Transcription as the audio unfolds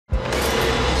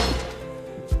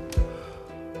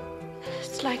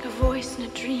It's like a voice in a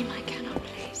dream I cannot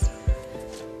place.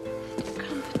 It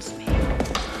comforts me.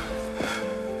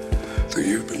 Do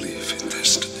you believe in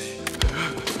destiny?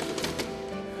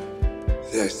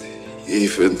 That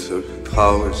even the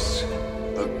powers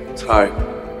of time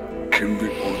can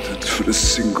be altered for a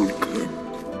single blow.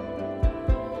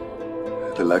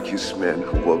 The luckiest man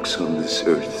who walks on this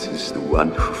earth is the one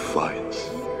who finds.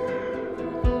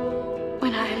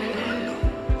 When I am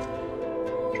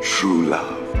alone. True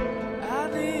love.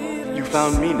 You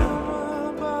found Mina.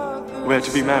 We're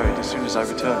to be married as soon as I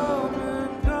return.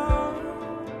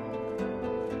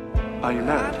 Are you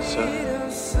married, sir?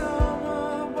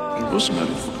 He was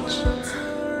married once.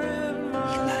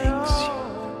 He likes you.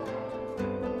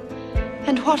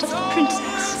 And what of the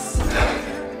princess?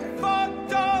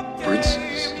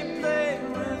 Princess?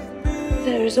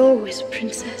 There is always a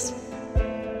princess.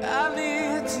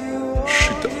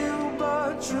 She died.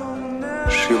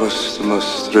 She was the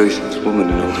most radiant woman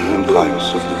in all the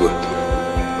empires of the world.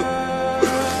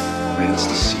 Hence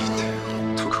the seed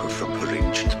took her from her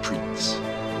ancient prince.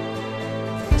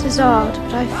 It is odd,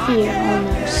 but I fear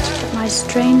almost that my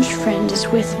strange friend is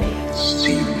with me.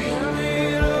 See me.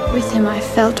 With him I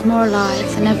felt more alive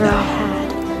than ever I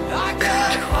had.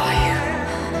 God, who are you?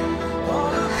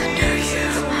 I know you.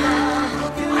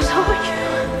 What are you?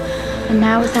 And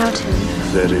now without him,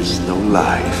 There is no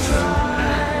life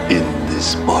in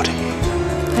this body.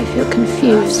 I feel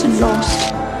confused and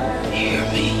lost. Hear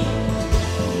me.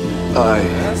 I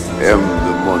am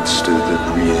the monster that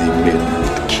really men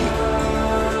would kill.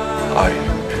 I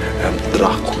am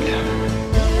Dracula.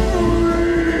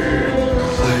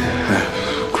 I have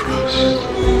crossed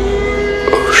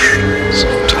oceans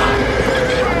of time.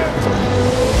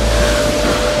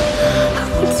 I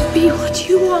want to be what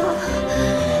you are.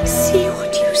 See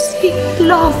what you see.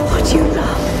 Love what you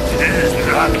love.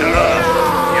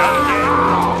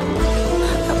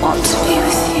 I want to be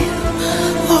with you.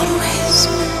 Always.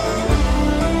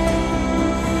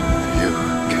 You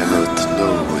cannot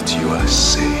know what you are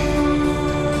saying.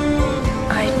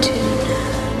 I do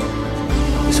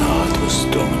know. His heart was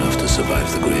strong enough to survive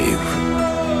the grave.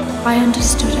 I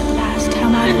understood at last how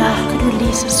my love could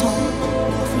release us all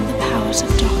from the powers of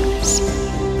darkness.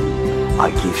 I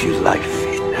give you life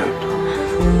eternal,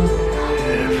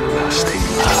 everlasting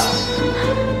love.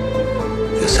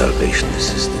 Your salvation is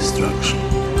his destruction.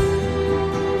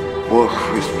 Walk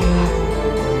with me.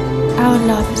 Our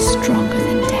love is stronger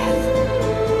than death.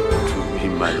 To be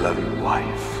my loving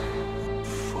wife.